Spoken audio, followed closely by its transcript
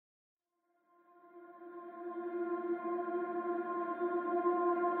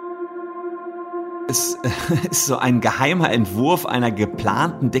es ist so ein geheimer Entwurf einer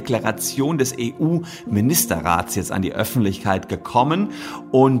geplanten Deklaration des EU-Ministerrats jetzt an die Öffentlichkeit gekommen.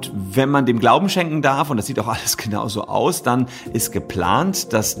 Und wenn man dem Glauben schenken darf, und das sieht auch alles genauso aus, dann ist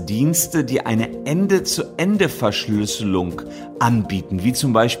geplant, dass Dienste, die eine Ende-zu-Ende-Verschlüsselung anbieten, wie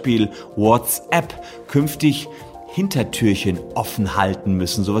zum Beispiel WhatsApp, künftig Hintertürchen offen halten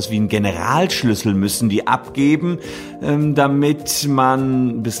müssen. Sowas wie einen Generalschlüssel müssen die abgeben, damit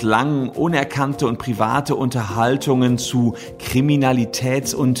man bislang unerkannte und private Unterhaltungen zu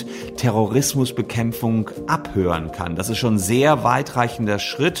Kriminalitäts- und Terrorismusbekämpfung abhören kann. Das ist schon ein sehr weitreichender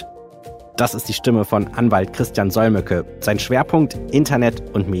Schritt. Das ist die Stimme von Anwalt Christian Solmecke. Sein Schwerpunkt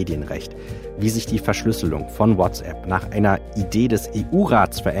Internet- und Medienrecht. Wie sich die Verschlüsselung von WhatsApp nach einer Idee des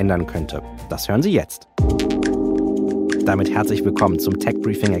EU-Rats verändern könnte, das hören Sie jetzt. Damit herzlich willkommen zum Tech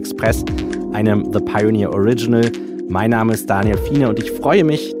Briefing Express, einem The Pioneer Original. Mein Name ist Daniel Fiene und ich freue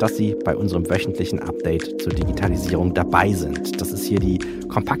mich, dass Sie bei unserem wöchentlichen Update zur Digitalisierung dabei sind. Das ist hier die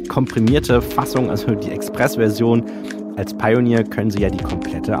kompakt komprimierte Fassung, also die Express-Version. Als Pioneer können Sie ja die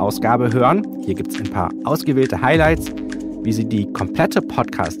komplette Ausgabe hören. Hier gibt es ein paar ausgewählte Highlights. Wie Sie die komplette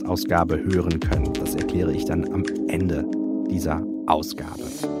Podcast-Ausgabe hören können, das erkläre ich dann am Ende dieser Ausgabe.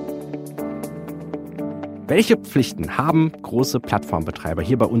 Welche Pflichten haben große Plattformbetreiber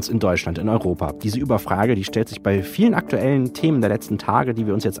hier bei uns in Deutschland, in Europa? Diese Überfrage, die stellt sich bei vielen aktuellen Themen der letzten Tage, die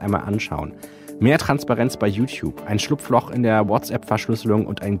wir uns jetzt einmal anschauen. Mehr Transparenz bei YouTube, ein Schlupfloch in der WhatsApp-Verschlüsselung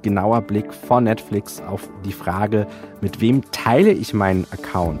und ein genauer Blick von Netflix auf die Frage, mit wem teile ich meinen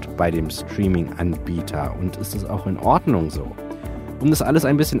Account bei dem Streaming-Anbieter und ist es auch in Ordnung so? Um das alles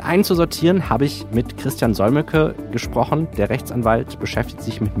ein bisschen einzusortieren, habe ich mit Christian Solmecke gesprochen. Der Rechtsanwalt beschäftigt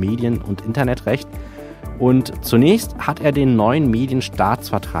sich mit Medien- und Internetrecht. Und zunächst hat er den neuen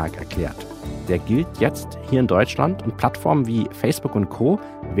Medienstaatsvertrag erklärt. Der gilt jetzt hier in Deutschland und Plattformen wie Facebook und Co.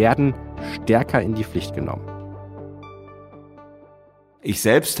 werden stärker in die Pflicht genommen. Ich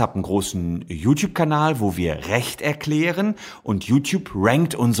selbst habe einen großen YouTube-Kanal, wo wir Recht erklären und YouTube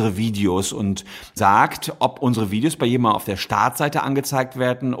rankt unsere Videos und sagt, ob unsere Videos bei jemandem auf der Startseite angezeigt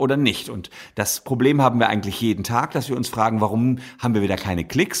werden oder nicht. Und das Problem haben wir eigentlich jeden Tag, dass wir uns fragen, warum haben wir wieder keine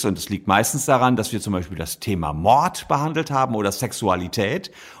Klicks? Und es liegt meistens daran, dass wir zum Beispiel das Thema Mord behandelt haben oder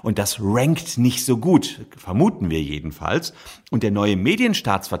Sexualität und das rankt nicht so gut, vermuten wir jedenfalls. Und der neue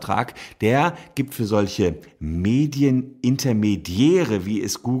Medienstaatsvertrag, der gibt für solche Medienintermediäre, wie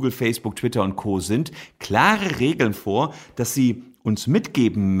es Google, Facebook, Twitter und Co. sind, klare Regeln vor, dass sie uns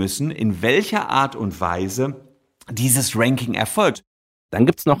mitgeben müssen, in welcher Art und Weise dieses Ranking erfolgt. Dann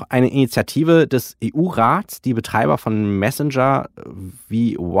gibt es noch eine Initiative des EU-Rats. Die Betreiber von Messenger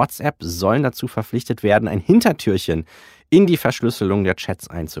wie WhatsApp sollen dazu verpflichtet werden, ein Hintertürchen in die Verschlüsselung der Chats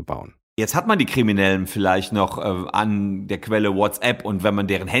einzubauen. Jetzt hat man die Kriminellen vielleicht noch an der Quelle WhatsApp und wenn man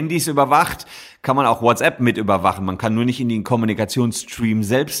deren Handys überwacht, kann man auch WhatsApp mit überwachen. Man kann nur nicht in den Kommunikationsstream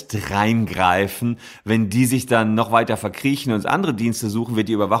selbst reingreifen. Wenn die sich dann noch weiter verkriechen und andere Dienste suchen, wird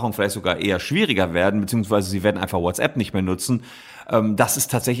die Überwachung vielleicht sogar eher schwieriger werden, beziehungsweise sie werden einfach WhatsApp nicht mehr nutzen. Das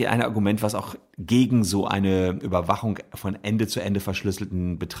ist tatsächlich ein Argument, was auch gegen so eine Überwachung von Ende zu Ende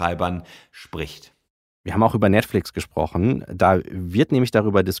verschlüsselten Betreibern spricht. Wir haben auch über Netflix gesprochen. Da wird nämlich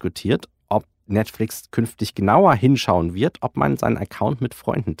darüber diskutiert, ob Netflix künftig genauer hinschauen wird, ob man seinen Account mit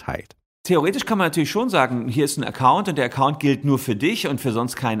Freunden teilt. Theoretisch kann man natürlich schon sagen, hier ist ein Account und der Account gilt nur für dich und für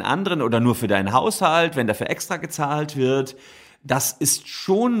sonst keinen anderen oder nur für deinen Haushalt, wenn dafür extra gezahlt wird. Das ist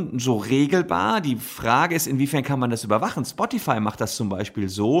schon so regelbar. Die Frage ist, inwiefern kann man das überwachen? Spotify macht das zum Beispiel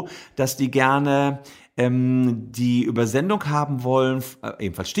so, dass die gerne die Übersendung haben wollen,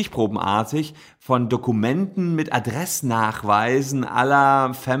 ebenfalls stichprobenartig, von Dokumenten mit Adressnachweisen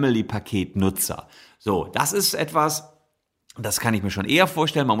aller Family-Paket-Nutzer. So, das ist etwas, das kann ich mir schon eher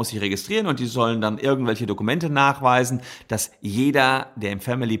vorstellen. Man muss sich registrieren und die sollen dann irgendwelche Dokumente nachweisen, dass jeder, der im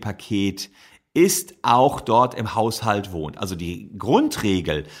Family-Paket ist, auch dort im Haushalt wohnt. Also die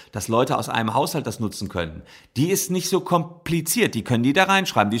Grundregel, dass Leute aus einem Haushalt das nutzen können, die ist nicht so kompliziert. Die können die da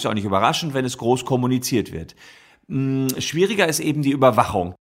reinschreiben. Die ist auch nicht überraschend, wenn es groß kommuniziert wird. Schwieriger ist eben die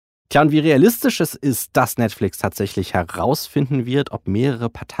Überwachung. Tja, und wie realistisch es ist, dass Netflix tatsächlich herausfinden wird, ob mehrere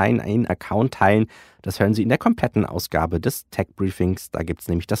Parteien einen Account teilen, das hören Sie in der kompletten Ausgabe des Tech Briefings. Da gibt es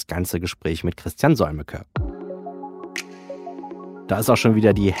nämlich das ganze Gespräch mit Christian Solmecke. Da ist auch schon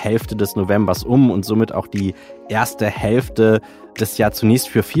wieder die Hälfte des Novembers und somit auch die erste Hälfte des ja zunächst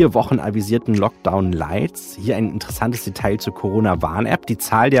für 4 Wochen avisierten Lockdown-Lights. Hier ein interessantes Detail zur Corona-Warn-App. Die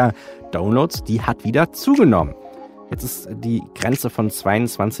Zahl der Downloads, die hat wieder zugenommen. Jetzt ist die Grenze von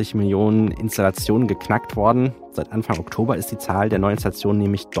 22 Millionen Installationen geknackt worden. Seit Anfang Oktober ist die Zahl der neuen Installationen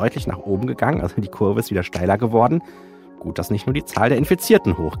nämlich deutlich nach oben gegangen. Also die Kurve ist wieder steiler geworden. gut, dass nicht nur die Zahl der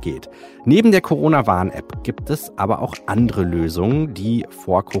Infizierten hochgeht. Neben der Corona-Warn-App gibt es aber auch andere Lösungen, die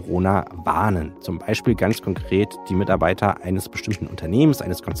vor Corona warnen. Zum Beispiel ganz konkret die Mitarbeiter eines bestimmten Unternehmens,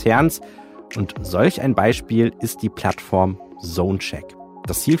 eines Konzerns. Und solch ein Beispiel ist die Plattform ZoneCheck.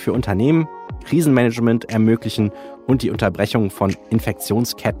 Das Ziel für Unternehmen: Krisenmanagement ermöglichen und die Unterbrechung von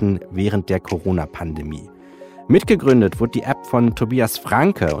Infektionsketten während der Corona-Pandemie. Mitgegründet wurde die App von Tobias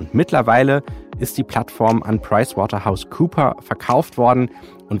Franke und mittlerweile ist die Plattform an PricewaterhouseCoopers verkauft worden.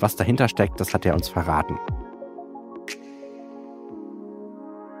 Und was dahinter steckt, das hat er uns verraten.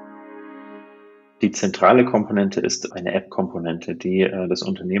 Die zentrale Komponente ist eine App-Komponente, die das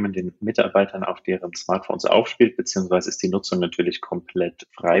Unternehmen den Mitarbeitern auf deren Smartphones aufspielt, beziehungsweise ist die Nutzung natürlich komplett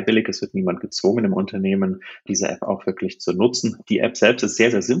freiwillig. Es wird niemand gezwungen im Unternehmen, diese App auch wirklich zu nutzen. Die App selbst ist sehr,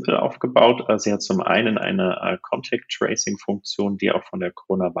 sehr simpel aufgebaut. Sie hat zum einen eine Contact-Tracing-Funktion, die auch von der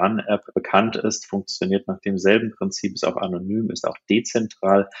Corona-Warn-App bekannt ist, funktioniert nach demselben Prinzip, ist auch anonym, ist auch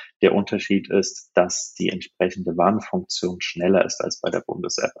dezentral. Der Unterschied ist, dass die entsprechende Warnfunktion schneller ist als bei der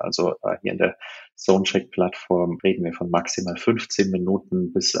Bundes-App. Also hier in der ZoneCheck-Plattform reden wir von maximal 15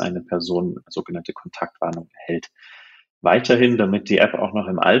 Minuten, bis eine Person sogenannte Kontaktwarnung erhält. Weiterhin, damit die App auch noch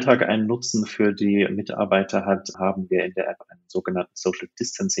im Alltag einen Nutzen für die Mitarbeiter hat, haben wir in der App einen sogenannten Social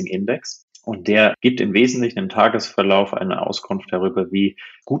Distancing Index. Und der gibt im Wesentlichen im Tagesverlauf eine Auskunft darüber, wie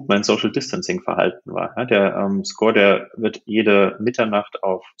gut mein Social Distancing Verhalten war. Ja, der Score, der wird jede Mitternacht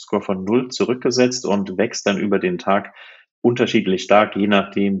auf Score von 0 zurückgesetzt und wächst dann über den Tag unterschiedlich stark, je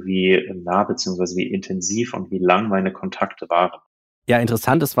nachdem, wie nah bzw. wie intensiv und wie lang meine Kontakte waren. Ja,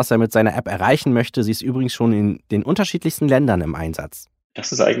 interessant ist, was er mit seiner App erreichen möchte. Sie ist übrigens schon in den unterschiedlichsten Ländern im Einsatz.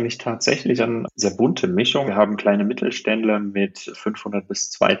 Das ist eigentlich tatsächlich eine sehr bunte Mischung. Wir haben kleine Mittelständler mit 500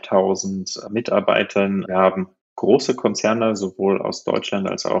 bis 2000 Mitarbeitern. Wir haben große Konzerne, sowohl aus Deutschland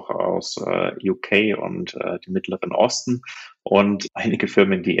als auch aus UK und dem Mittleren Osten. Und einige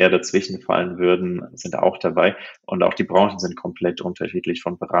Firmen, die eher dazwischen fallen würden, sind auch dabei. Und auch die Branchen sind komplett unterschiedlich,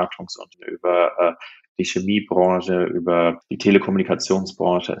 von Beratungsunternehmen über die Chemiebranche, über die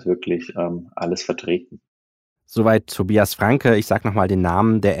Telekommunikationsbranche, ist wirklich alles vertreten. Soweit Tobias Franke. Ich sage nochmal den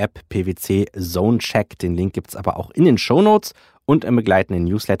Namen der App: PwC ZoneCheck. Den Link gibt es aber auch in den Shownotes und im begleitenden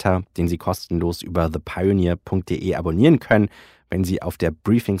Newsletter, den Sie kostenlos über thepioneer.de abonnieren können, wenn Sie auf der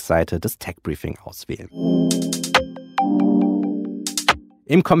Briefingsseite des Tech Briefing auswählen.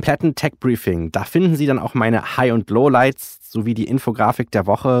 Im kompletten Tech Briefing, da finden Sie dann auch meine High- und Lowlights sowie die Infografik der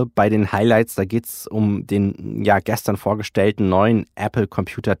Woche. Bei den Highlights, da geht es um den gestern vorgestellten neuen Apple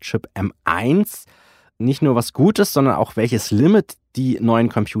Computer Chip M1. Nicht nur was Gutes, sondern auch welches Limit die neuen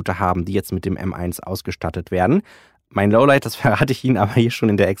Computer haben, die jetzt mit dem M1 ausgestattet werden. Mein Lowlight, das verrate ich Ihnen aber hier schon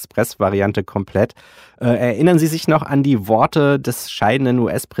in der Express-Variante komplett. Erinnern Sie sich noch an die Worte des scheidenden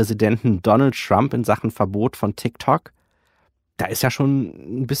US-Präsidenten Donald Trump in Sachen Verbot von TikTok? Da ist ja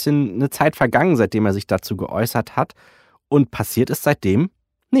schon ein bisschen eine Zeit vergangen, seitdem er sich dazu geäußert hat. Und passiert ist seitdem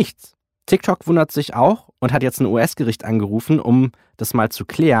nichts. TikTok wundert sich auch und hat jetzt ein US-Gericht angerufen, um das mal zu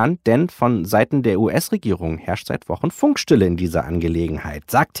klären, denn von Seiten der US-Regierung herrscht seit Wochen Funkstille in dieser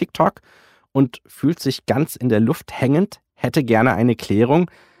Angelegenheit, sagt TikTok und fühlt sich ganz in der Luft hängend, hätte gerne eine Klärung.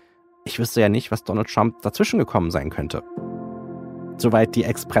 Ich wüsste ja nicht, was Donald Trump dazwischen gekommen sein könnte. Soweit die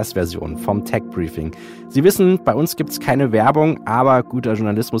Express-Version vom Tech Briefing. Sie wissen, bei uns gibt es keine Werbung, aber guter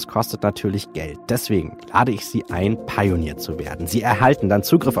Journalismus kostet natürlich Geld. Deswegen lade ich Sie ein, Pionier zu werden. Sie erhalten dann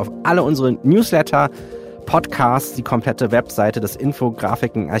Zugriff auf alle unsere Newsletter, Podcasts, die komplette Webseite, das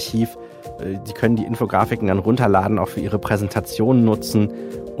Infografikenarchiv. Sie können die Infografiken dann runterladen, auch für Ihre Präsentationen nutzen.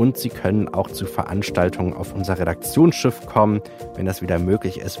 Und Sie können auch zu Veranstaltungen auf unser Redaktionsschiff kommen. Wenn das wieder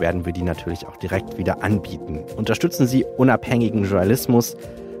möglich ist, werden wir die natürlich auch direkt wieder anbieten. Unterstützen Sie unabhängigen Journalismus.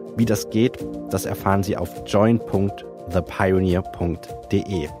 Wie das geht, das erfahren Sie auf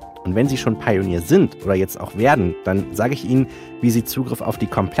join.thepioneer.de. Und wenn Sie schon Pionier sind oder jetzt auch werden, dann sage ich Ihnen, wie Sie Zugriff auf die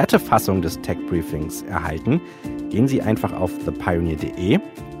komplette Fassung des Tech Briefings erhalten. Gehen Sie einfach auf thepioneer.de,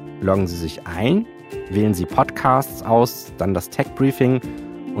 loggen Sie sich ein, wählen Sie Podcasts aus, dann das Tech Briefing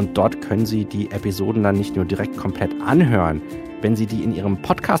und dort können Sie die Episoden dann nicht nur direkt komplett anhören. Wenn Sie die in Ihrem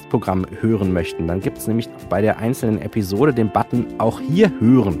Podcast-Programm hören möchten, dann gibt es nämlich bei der einzelnen Episode den Button auch hier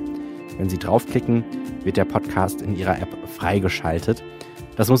hören. Wenn Sie draufklicken, wird der Podcast in Ihrer App freigeschaltet.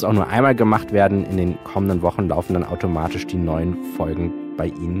 Das muss auch nur einmal gemacht werden. In den kommenden Wochen laufen dann automatisch die neuen Folgen bei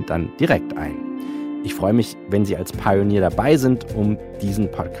Ihnen dann direkt ein. Ich freue mich, wenn Sie als Pionier dabei sind, um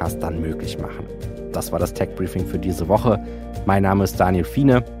diesen Podcast dann möglich machen. Das war das Tech Briefing für diese Woche. Mein Name ist Daniel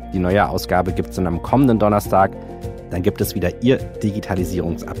Fiene. Die neue Ausgabe gibt es dann am kommenden Donnerstag. Dann gibt es wieder Ihr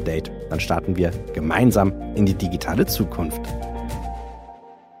Digitalisierungsupdate. Dann starten wir gemeinsam in die digitale Zukunft.